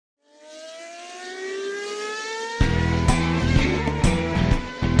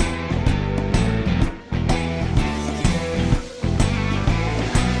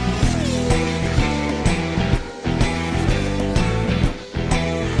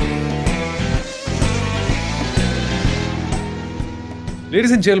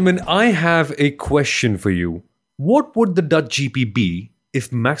Ladies and gentlemen, I have a question for you. What would the Dutch GP be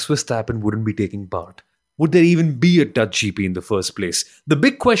if Max Verstappen wouldn't be taking part? Would there even be a Dutch GP in the first place? The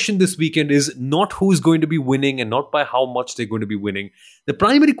big question this weekend is not who's going to be winning and not by how much they're going to be winning. The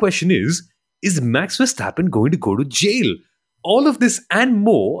primary question is Max Verstappen going to go to jail? All of this and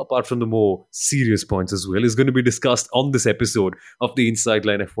more, apart from the more serious points as well, is going to be discussed on this episode of the Inside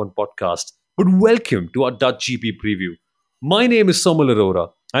Line F1 podcast. But welcome to our Dutch GP preview. My name is Somal Arora.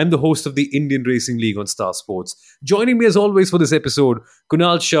 I'm the host of the Indian Racing League on Star Sports. Joining me as always for this episode,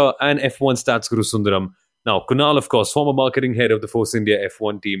 Kunal Shah and F1 Stats Guru Sundaram. Now, Kunal, of course, former marketing head of the Force India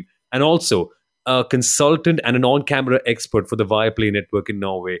F1 team and also a consultant and an on-camera expert for the Viaplay network in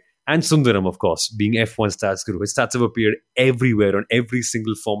Norway. And Sundaram, of course, being F1 Stats Guru. His stats have appeared everywhere on every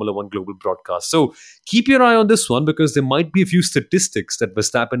single Formula One global broadcast. So keep your eye on this one because there might be a few statistics that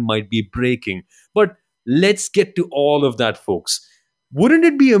Verstappen might be breaking. But let's get to all of that, folks. Wouldn't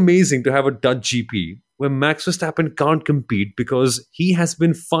it be amazing to have a Dutch GP where Max Verstappen can't compete because he has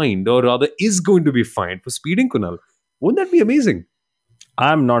been fined, or rather is going to be fined for speeding, Kunal? Wouldn't that be amazing?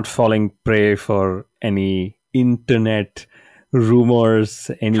 I'm not falling prey for any internet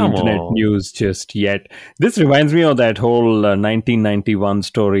rumors, any internet news just yet. This reminds me of that whole 1991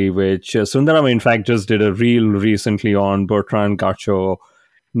 story, which Sundaram, in fact, just did a reel recently on Bertrand Gachot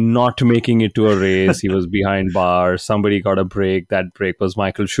not making it to a race. He was behind bars. Somebody got a break. That break was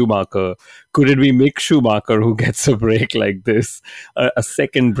Michael Schumacher. Could it be Mick Schumacher who gets a break like this? A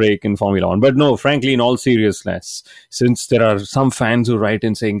second break in Formula One. But no, frankly, in all seriousness, since there are some fans who write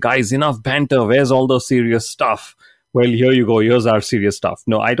in saying, guys, enough banter. Where's all the serious stuff? Well, here you go. Here's our serious stuff.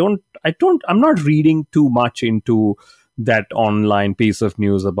 No, I'm not reading too much into that online piece of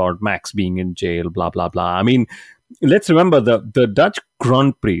news about Max being in jail, blah, blah, blah. I mean, let's remember the Dutch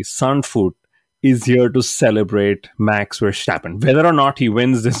Grand Prix, Zandvoort, is here to celebrate Max Verstappen. Whether or not he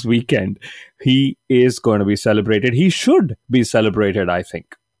wins this weekend, he is going to be celebrated. He should be celebrated, I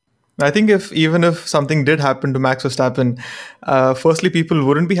think. I think even if something did happen to Max Verstappen, firstly, people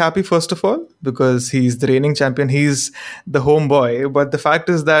wouldn't be happy, first of all, because he's the reigning champion. He's the homeboy. But the fact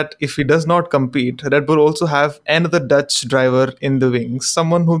is that if he does not compete, Red Bull also have another Dutch driver in the wings,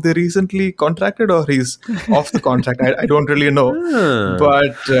 someone who they recently contracted, or he's off the contract. I don't really know.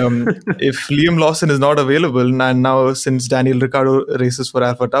 But if Liam Lawson is not available, and now since Daniel Ricciardo races for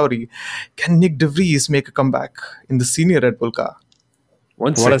AlphaTauri, can Nick De Vries make a comeback in the senior Red Bull car?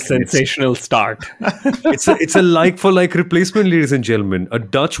 What a sensational start. It's a like-for-like replacement, ladies and gentlemen. A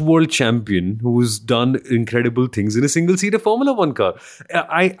Dutch world champion who's done incredible things in a single-seater Formula One car.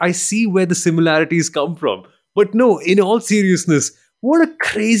 I see where the similarities come from. But no, in all seriousness, what a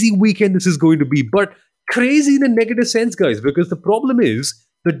crazy weekend this is going to be. But crazy in a negative sense, guys, because the problem is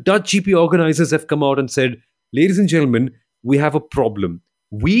the Dutch GP organizers have come out and said, ladies and gentlemen, we have a problem.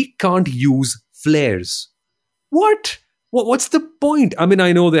 We can't use flares. What? What's the point? I mean,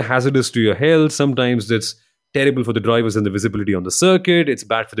 I know they're hazardous to your health. Sometimes it's terrible for the drivers and the visibility on the circuit. It's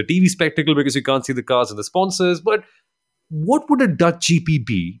bad for the TV spectacle because you can't see the cars and the sponsors. But what would a Dutch GP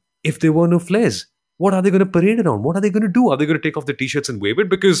be if there were no flares? What are they going to parade around? What are they going to do? Are they going to take off the t-shirts and wave it?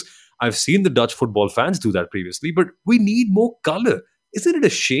 Because I've seen the Dutch football fans do that previously. But we need more color. Isn't it a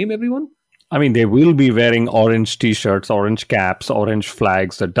shame, everyone? I mean, they will be wearing orange t-shirts, orange caps, orange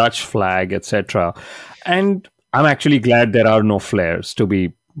flags, the Dutch flag, etc. And I'm actually glad there are no flares, to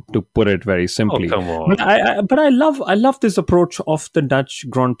put it very simply. Oh, come on. But I love this approach of the Dutch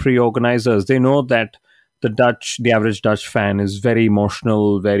Grand Prix organizers. They know that the average Dutch fan is very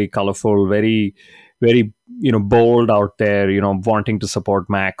emotional, very colorful, very, very, bold out there, wanting to support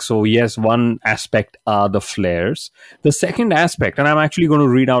Max. So yes, one aspect are the flares. The second aspect, and I'm actually going to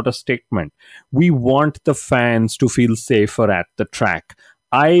read out a statement. We want the fans to feel safer at the track.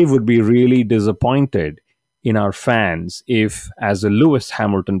 I would be really disappointed in our fans if, as a Lewis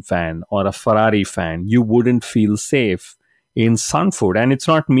Hamilton fan or a Ferrari fan, you wouldn't feel safe in Zandvoort. And it's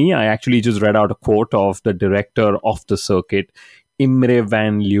not me. I actually just read out a quote of the director of the circuit, Imre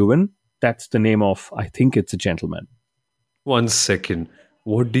van Leeuwen. That's the name of, I think it's a gentleman. 1 second.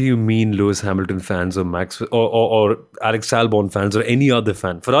 What do you mean Lewis Hamilton fans or Max or Alex Albon fans or any other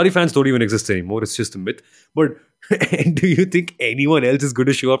fan? Ferrari fans don't even exist anymore. It's just a myth. But do you think anyone else is going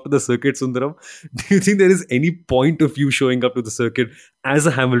to show up to the circuit, Sundaram? Do you think there is any point of you showing up to the circuit as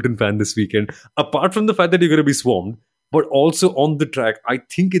a Hamilton fan this weekend? Apart from the fact that you're going to be swarmed, but also on the track, I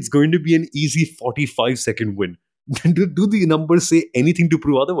think it's going to be an easy 45-second win. Do the numbers say anything to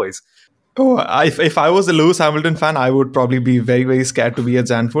prove otherwise? Oh, if I was a Lewis Hamilton fan, I would probably be very, very scared to be at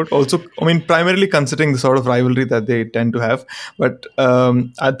Zandvoort. Also, I mean, primarily considering the sort of rivalry that they tend to have. But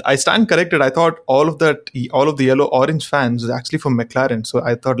I stand corrected. I thought all of the yellow-orange fans was actually from McLaren. So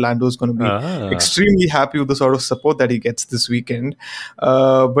I thought Lando was going to be Ah. extremely happy with the sort of support that he gets this weekend.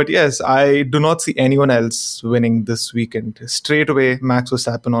 But yes, I do not see anyone else winning this weekend. Straight away, Max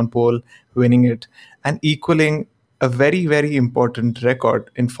Verstappen on pole, winning it, and equaling a very, very important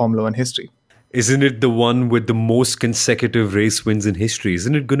record in Formula One history. Isn't it the one with the most consecutive race wins in history?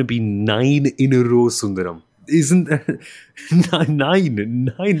 Isn't it going to be 9 in a row, Sundaram? Isn't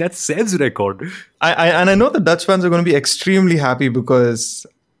nine? That's Seb's record. I know the Dutch fans are going to be extremely happy because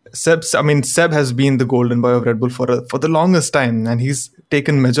Seb has been the golden boy of Red Bull for the longest time, and he's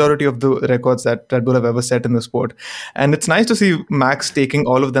taken majority of the records that Red Bull have ever set in the sport. And it's nice to see Max taking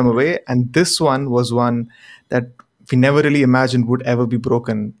all of them away. And this one was one that we never really imagined would ever be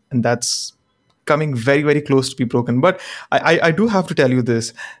broken, and that's coming very, very close to be broken. But I do have to tell you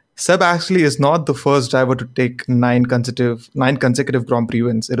this. Seb actually is not the first driver to take nine consecutive Grand Prix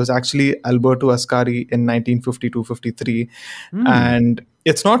wins. It was actually Alberto Ascari in 1952-53, and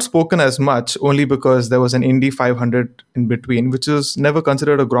it's not spoken as much only because there was an Indy 500 in between, which is never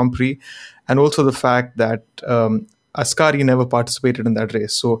considered a Grand Prix, and also the fact that Ascari never participated in that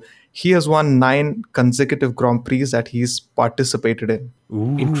race. So he has won 9 consecutive Grand Prix that he's participated in.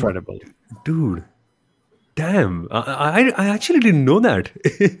 Ooh, Incredible. dude. Damn, I actually didn't know that.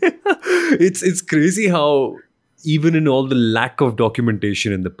 It's crazy how even in all the lack of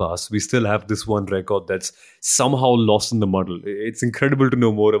documentation in the past, we still have this one record that's somehow lost in the muddle. It's incredible to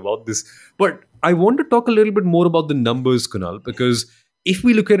know more about this. But I want to talk a little bit more about the numbers, Kunal, because if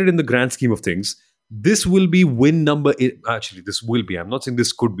we look at it in the grand scheme of things, this will be win number. Actually, this will be. I'm not saying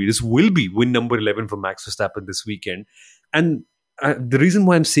this could be. This will be win number 11 for Max Verstappen this weekend. And the reason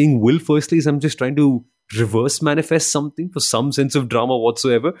why I'm saying will firstly is I'm just trying to reverse manifest something for some sense of drama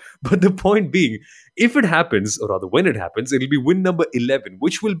whatsoever. But the point being, if it happens, or rather when it happens, it'll be win number 11,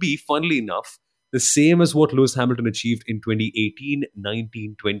 which will be, funnily enough, the same as what Lewis Hamilton achieved in 2018,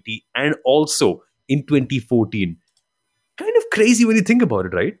 19, 20, and also in 2014. Kind of crazy when you think about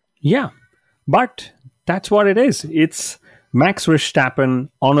it, right? Yeah, but that's what it is. It's Max Verstappen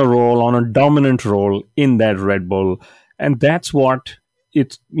on a roll, on a dominant role in that Red Bull, and that's what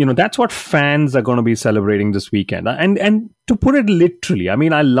that's what fans are going to be celebrating this weekend. And to put it literally, I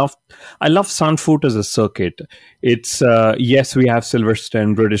mean, I love Zandvoort as a circuit. It's yes, we have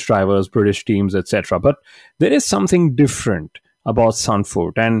Silverstone, British drivers, British teams, etc. But there is something different about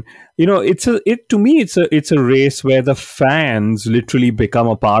Zandvoort, and to me it's a race where the fans literally become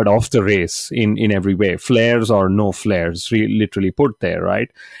a part of the race in every way, flares or no flares, literally put there,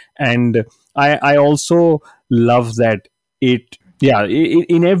 right? And I also love that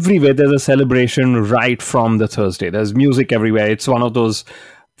in every way there's a celebration right from the Thursday. There's music everywhere. It's one of those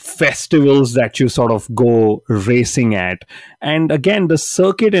festivals that you sort of go racing at. And again, the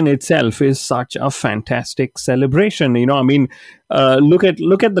circuit in itself is such a fantastic celebration. I mean, look at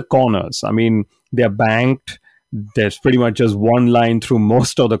the corners. I mean, they're banked. There's pretty much just one line through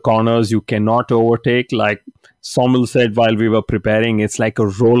most of the corners. You cannot overtake. Like Somil said while we were preparing, it's like a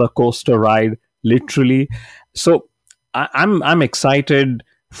roller coaster ride, literally. So I'm excited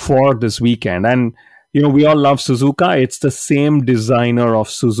for this weekend. And we all love Suzuka. It's the same designer of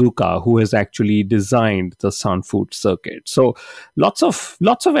Suzuka who has actually designed the Zandvoort circuit. So lots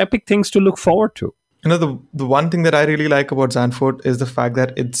of epic things to look forward to. The one thing that I really like about Zandvoort is the fact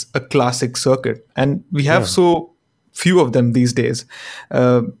that it's a classic circuit, and we have so few of them these days.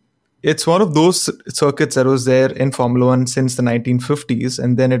 It's one of those circuits that was there in Formula One since the 1950s,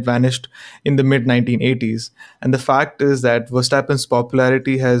 and then it vanished in the mid 1980s. And the fact is that Verstappen's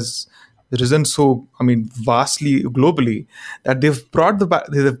popularity has risen so, vastly globally, that they've brought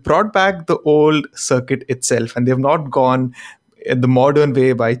back the old circuit itself, and they've not gone in the modern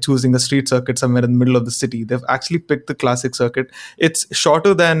way by choosing a street circuit somewhere in the middle of the city. They've actually picked the classic circuit. It's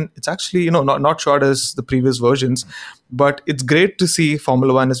actually not short as the previous versions, but it's great to see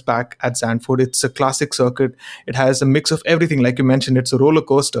Formula One is back at Zandvoort. It's a classic circuit. It has a mix of everything. Like you mentioned, it's a roller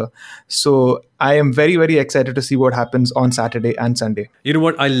coaster. So I am very, very excited to see what happens on Saturday and Sunday. You know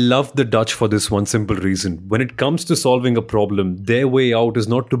what? I love the Dutch for this one simple reason. When it comes to solving a problem, their way out is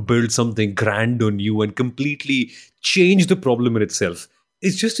not to build something grand or new and completely change the problem in itself.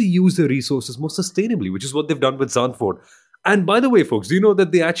 It's just to use the resources more sustainably, which is what they've done with Zandvoort. And by the way, folks, do you know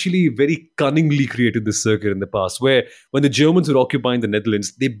that they actually very cunningly created this circuit in the past, where when the Germans were occupying the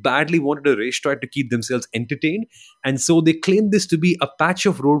Netherlands, they badly wanted a racetrack to keep themselves entertained. And so they claimed this to be a patch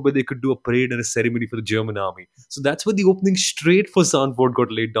of road where they could do a parade and a ceremony for the German army. So that's where the opening straight for Zandvoort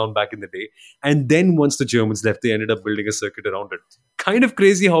got laid down back in the day. And then once the Germans left, they ended up building a circuit around it. Kind of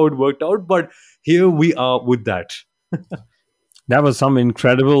crazy how it worked out, but here we are with that. That was some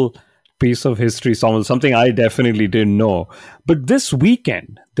incredible piece of history, Samuel, something I definitely didn't know. But this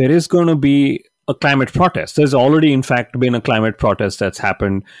weekend, there is going to be a climate protest. There's already, in fact, been a climate protest that's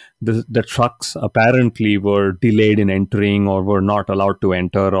happened. The trucks apparently were delayed in entering or were not allowed to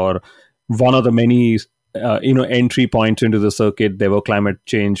enter, or one of the many entry points into the circuit, there were climate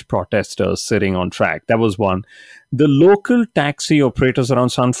change protesters sitting on track. That was one. The local taxi operators around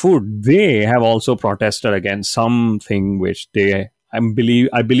Zandvoort, they have also protested against something which I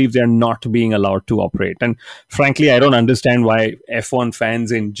believe they're not being allowed to operate. And frankly, I don't understand why F1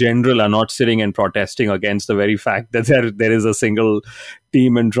 fans in general are not sitting and protesting against the very fact that there is a single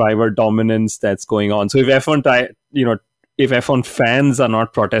team and driver dominance that's going on. So if F1 fans are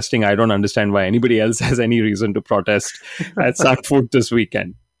not protesting, I don't understand why anybody else has any reason to protest at Zandvoort this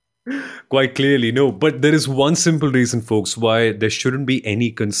weekend. Quite clearly, no. But there is one simple reason, folks, why there shouldn't be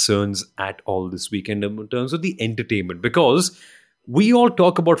any concerns at all this weekend in terms of the entertainment. Because we all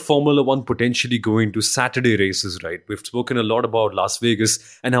talk about Formula One potentially going to Saturday races, right? We've spoken a lot about Las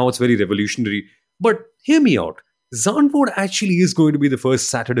Vegas and how it's very revolutionary. But hear me out. Zandvoort actually is going to be the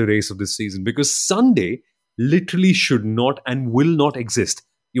first Saturday race of this season, because Sunday literally should not and will not exist.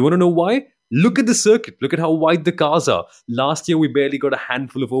 You want to know why? Look at the circuit. Look at how wide the cars are. Last year, we barely got a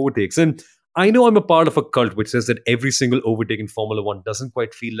handful of overtakes. And I know I'm a part of a cult which says that every single overtake in Formula One doesn't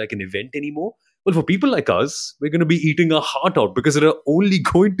quite feel like an event anymore. Well, for people like us, we're going to be eating our heart out because there are only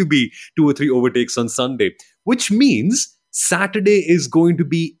going to be 2 or 3 overtakes on Sunday, which means Saturday is going to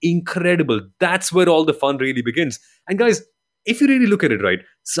be incredible. That's where all the fun really begins. And guys, if you really look at it right,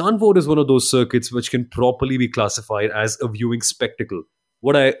 Zandvoort is one of those circuits which can properly be classified as a viewing spectacle.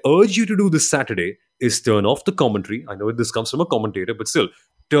 What I urge you to do this Saturday is turn off the commentary. I know this comes from a commentator, but still,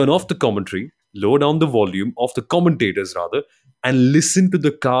 turn off the commentary, lower down the volume of the commentators rather, and listen to the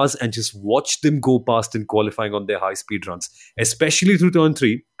cars and just watch them go past in qualifying on their high-speed runs, especially through turn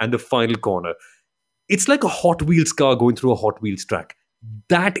 3 and the final corner. It's like a Hot Wheels car going through a Hot Wheels track.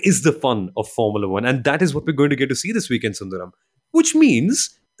 That is the fun of Formula One, and that is what we're going to get to see this weekend, Sundaram. Which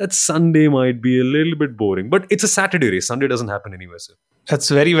means that Sunday might be a little bit boring, but it's a Saturday race. Sunday doesn't happen anywhere, sir. That's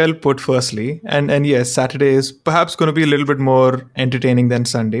very well put, firstly. And yes, Saturday is perhaps going to be a little bit more entertaining than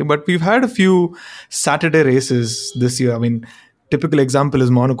Sunday, but we've had a few Saturday races this year. I mean, typical example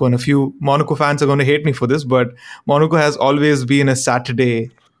is Monaco, and a few Monaco fans are going to hate me for this, but Monaco has always been a Saturday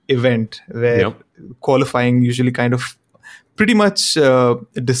event where qualifying usually kind of pretty much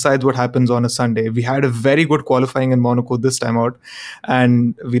decides what happens on a Sunday. We had a very good qualifying in Monaco this time out,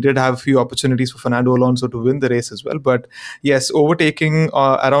 and we did have a few opportunities for Fernando Alonso to win the race as well. But yes, overtaking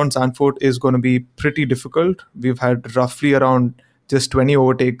around Zandvoort is going to be pretty difficult. We've had roughly around just 20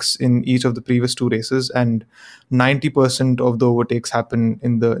 overtakes in each of the previous 2 races, and 90% of the overtakes happen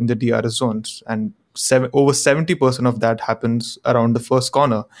in the DRS zones, and over 70% of that happens around the first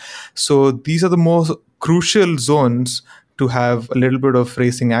corner. So these are the most crucial zones to have a little bit of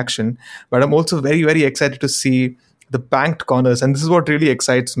racing action. But I'm also very, very excited to see the banked corners. And this is what really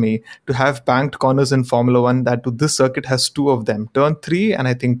excites me, to have banked corners in Formula One. That this circuit has 2 of them, turn 3 and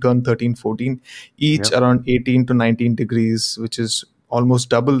I think turn 13, 14, each around 18 to 19 degrees, which is almost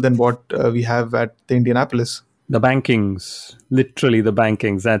double than what we have at the Indianapolis. The bankings, literally the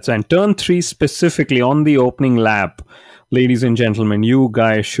bankings. And turn 3 specifically on the opening lap. Ladies and gentlemen, you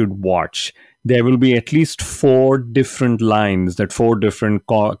guys should watch. There will be at least 4 different lines that 4 different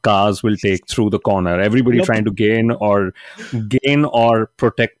cars will take through the corner. Everybody trying to gain or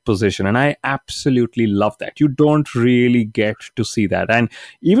protect position. And I absolutely love that. You don't really get to see that. And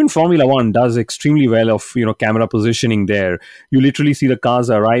even Formula One does extremely well of, camera positioning there. You literally see the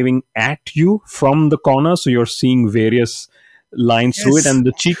cars arriving at you from the corner. So you're seeing various lines through it, and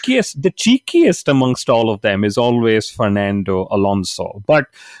the cheekiest amongst all of them is always Fernando Alonso. But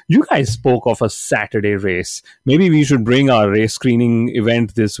you guys spoke of a Saturday race. Maybe we should bring our race screening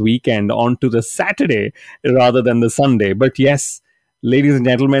event this weekend onto the Saturday rather than the Sunday. But yes, ladies and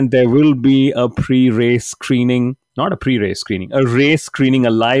gentlemen, there will be a pre-race screening. Not a pre-race screening, a race screening, a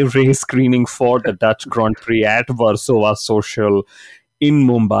live race screening for the Dutch Grand Prix at Warsaw Social in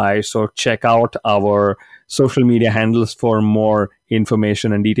Mumbai. So check out our social media handles for more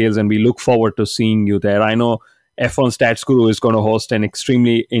information and details, and we look forward to seeing you there. I know F1 Stats Guru is going to host an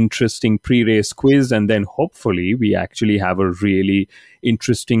extremely interesting pre-race quiz, and then hopefully we actually have a really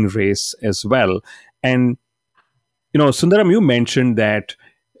interesting race as well. And Sundaram,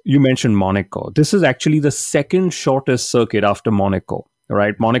 you mentioned Monaco. This is actually the second shortest circuit after Monaco.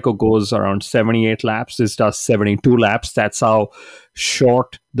 Right, Monaco goes around 78 laps. This does 72 laps. That's how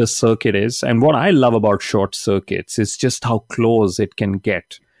short the circuit is. And what I love about short circuits is just how close it can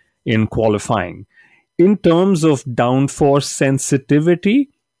get in qualifying. In terms of downforce sensitivity,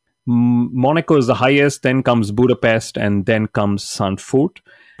 Monaco is the highest, then comes Budapest, and then comes Zandvoort.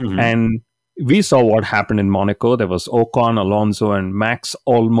 Mm-hmm. And we saw what happened in Monaco. There was Ocon, Alonso, and Max,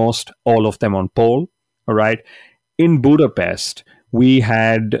 almost all of them on pole. All right. In Budapest, we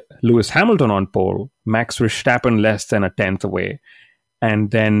had Lewis Hamilton on pole, Max Verstappen less than a tenth away.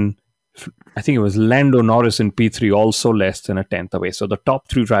 And then I think it was Lando Norris in P3 also less than a tenth away. So the top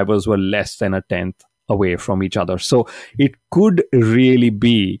three drivers were less than a tenth away from each other. So it could really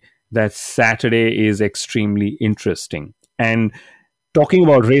be that Saturday is extremely interesting. And talking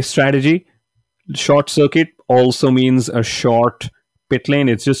about race strategy, short circuit also means a short pit lane.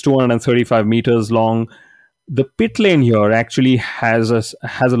 It's just 235 meters long. The pit lane here actually has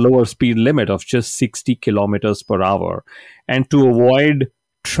a lower speed limit of just 60 kilometers per hour. And to avoid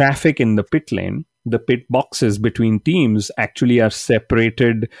traffic in the pit lane, the pit boxes between teams actually are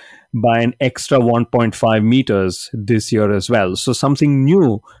separated by an extra 1.5 meters this year as well. So something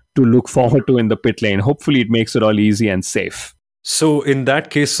new to look forward to in the pit lane. Hopefully it makes it all easy and safe. So in that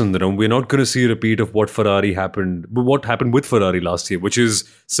case, Sundaram, we're not going to see a repeat of what happened with Ferrari last year, which is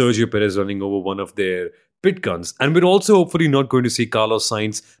Sergio Perez running over one of their pit guns. And we're also hopefully not going to see Carlos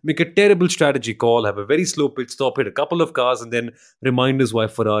Sainz make a terrible strategy call, have a very slow pit stop, hit a couple of cars, and then remind us why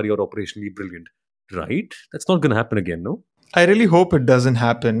Ferrari are operationally brilliant. Right? That's not going to happen again, no? I really hope it doesn't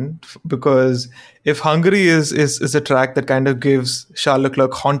happen, because if Hungary is a track that kind of gives Charles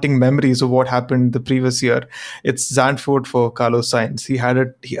Leclerc haunting memories of what happened the previous year, it's Zandvoort for Carlos Sainz. He had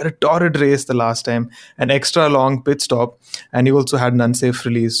a torrid race the last time, an extra long pit stop, and he also had an unsafe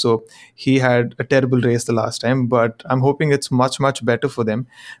release. So he had a terrible race the last time, but I'm hoping it's much, much better for them.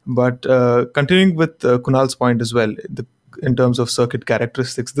 But continuing with Kunal's point as well, in terms of circuit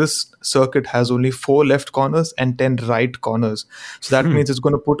characteristics, this circuit has only 4 left corners and 10 right corners. So that means it's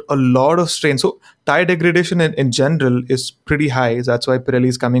going to put a lot of strain. So tire degradation in general is pretty high. That's why Pirelli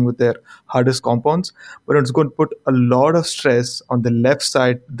is coming with their hardest compounds. But it's going to put a lot of stress on the left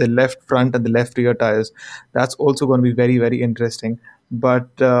side, the left front and the left rear tires. That's also going to be very, very interesting. But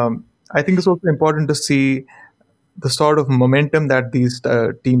I think it's also important to see the sort of momentum that these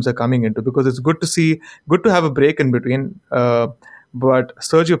teams are coming into, because it's good to have a break in between. But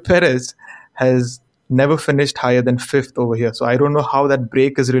Sergio Perez has never finished higher than 5th over here. So I don't know how that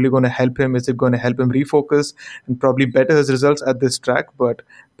break is really going to help him. Is it going to help him refocus and probably better his results at this track? But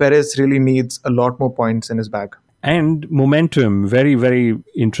Perez really needs a lot more points in his bag. And momentum, very, very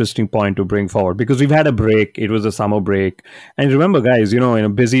interesting point to bring forward, because we've had a break. It was a summer break. And remember, guys, in a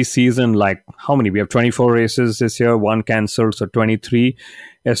busy season, like how many? We have 24 races this year, 1 cancelled, so 23.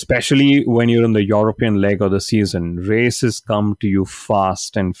 Especially when you're in the European leg of the season, races come to you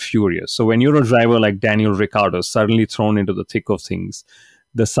fast and furious. So when you're a driver like Daniel Ricciardo, suddenly thrown into the thick of things,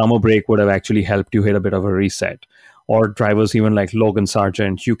 the summer break would have actually helped you hit a bit of a reset. Or drivers even like Logan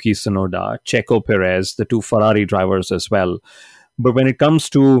Sargent, Yuki Tsunoda, Checo Perez, the 2 Ferrari drivers as well. But when it comes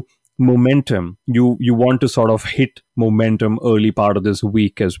to momentum, you want to sort of hit momentum early part of this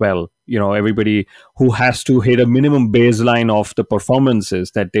week as well. Everybody who has to hit a minimum baseline of the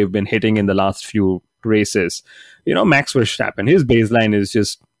performances that they've been hitting in the last few races. Max Verstappen, his baseline is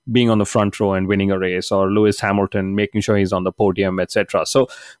just being on the front row and winning a race, or Lewis Hamilton making sure he's on the podium, etc. So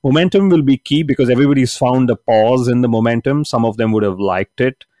momentum will be key, because everybody's found a pause in the momentum. Some of them would have liked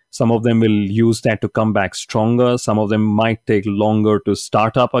it. Some of them will use that to come back stronger. Some of them might take longer to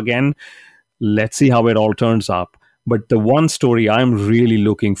start up again. Let's see how it all turns up. But the one story I'm really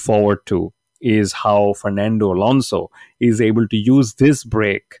looking forward to is how Fernando Alonso is able to use this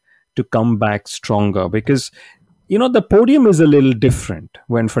break to come back stronger, because the podium is a little different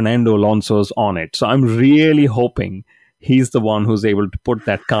when Fernando Alonso's on it. So I'm really hoping he's the one who's able to put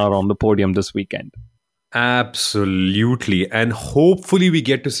that car on the podium this weekend. Absolutely. And hopefully we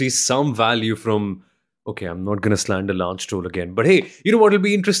get to see some value from... Okay, I'm not going to slander Lance Stroll again. But hey, you know what will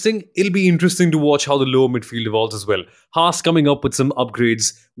be interesting? It'll be interesting to watch how the lower midfield evolves as well. Haas coming up with some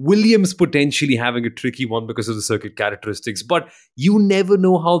upgrades. Williams potentially having a tricky one because of the circuit characteristics. But you never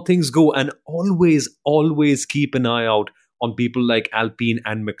know how things go. And always keep an eye out on people like Alpine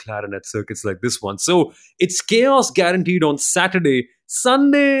and McLaren at circuits like this one. So it's chaos guaranteed on Saturday.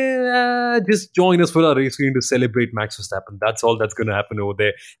 Sunday, just join us for our race screen to celebrate Max Verstappen. That's all that's going to happen over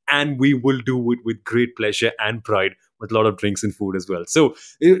there. And we will do it with great pleasure and pride, with a lot of drinks and food as well. So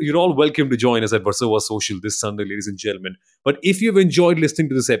you're all welcome to join us at Versova Social this Sunday, ladies and gentlemen. But if you've enjoyed listening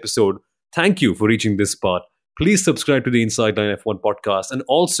to this episode, thank you for reaching this part. Please subscribe to the Inside Line F1 podcast, and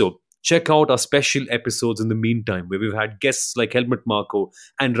also check out our special episodes in the meantime, where we've had guests like Helmut Marko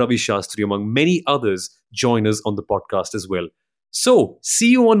and Ravi Shastri, among many others, join us on the podcast as well. So, see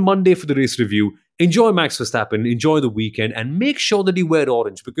you on Monday for the race review. Enjoy Max Verstappen, enjoy the weekend, and make sure that you wear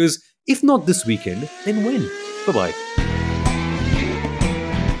orange, because if not this weekend, then when? Bye-bye.